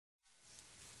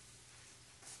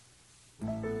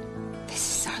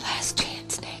This is our last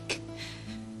chance, Nick.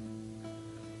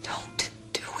 Don't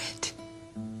do it.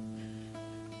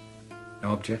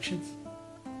 No objections?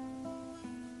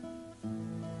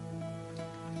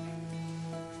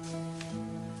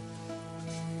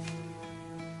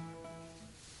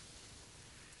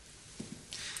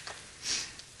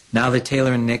 Now that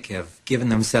Taylor and Nick have given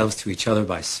themselves to each other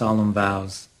by solemn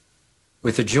vows,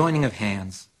 with the joining of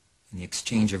hands and the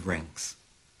exchange of rings,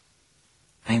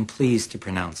 I am pleased to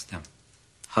pronounce them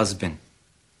husband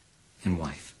and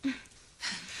wife.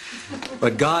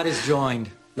 What God has joined,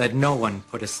 let no one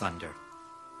put asunder.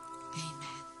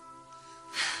 Amen.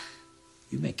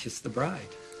 You may kiss the bride.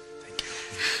 Thank you.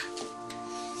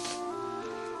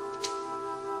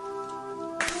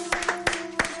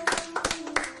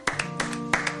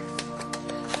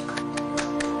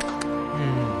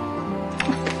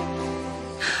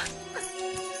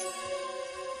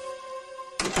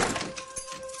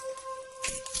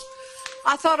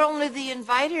 I thought only the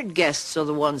invited guests are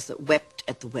the ones that wept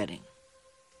at the wedding.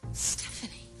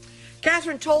 Stephanie.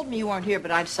 Catherine told me you weren't here,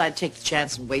 but I decided to take the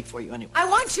chance and wait for you anyway. I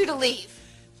want you to leave.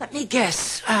 Let me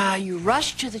guess. You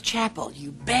rushed to the chapel.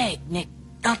 You begged Nick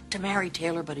not to marry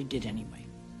Taylor, but he did anyway.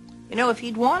 You know, if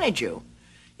he'd wanted you,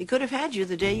 he could have had you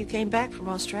the day you came back from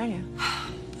Australia.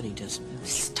 But he doesn't.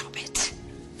 Stop it.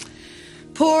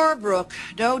 Poor Brooke.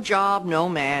 No job, no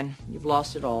man. You've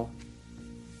lost it all.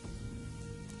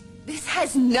 This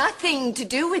has nothing to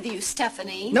do with you,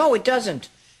 Stephanie. No, it doesn't.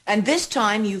 And this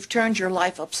time, you've turned your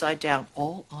life upside down,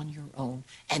 all on your own.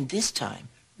 And this time,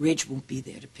 Ridge won't be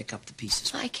there to pick up the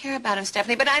pieces. I care about him,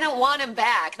 Stephanie, but I don't want him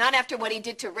back. Not after what he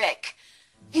did to Rick.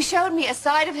 He showed me a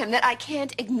side of him that I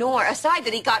can't ignore. A side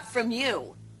that he got from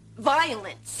you.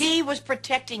 Violence. He was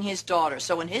protecting his daughter,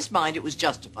 so in his mind, it was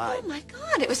justified. Oh, my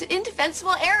God. It was an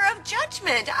indefensible error of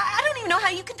judgment. I don't even know how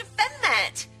you can defend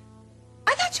that.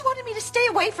 I thought you wanted me to stay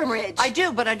away from Ridge. I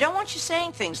do, but I don't want you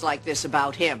saying things like this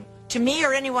about him, to me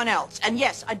or anyone else. And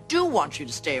yes, I do want you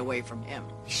to stay away from him.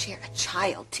 We share a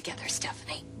child together,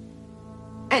 Stephanie.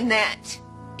 And that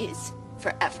is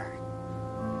forever.